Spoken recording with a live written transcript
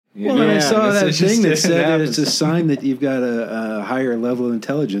Well, and I saw that thing that said that it's a happens. sign that you've got a higher level of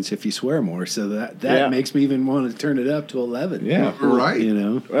intelligence if you swear more. So that makes me even want to turn it up to 11. Yeah. Right. You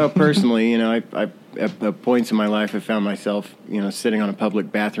know. Well, personally, I at points in my life, I found myself, sitting on a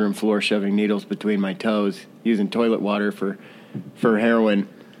public bathroom floor, shoving needles between my toes, using toilet water for heroin.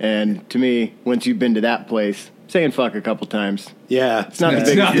 And to me, once you've been to that place, saying fuck a couple times, Yeah. it's not the It's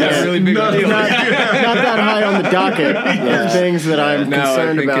biggest not that really big a deal. not that high on the docket of things that I'm No, I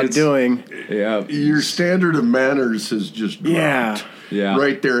concerned think about it's- doing. Yeah. Your standard of manners has just dropped. Yeah. Yeah.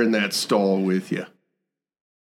 Right there in that stall with you.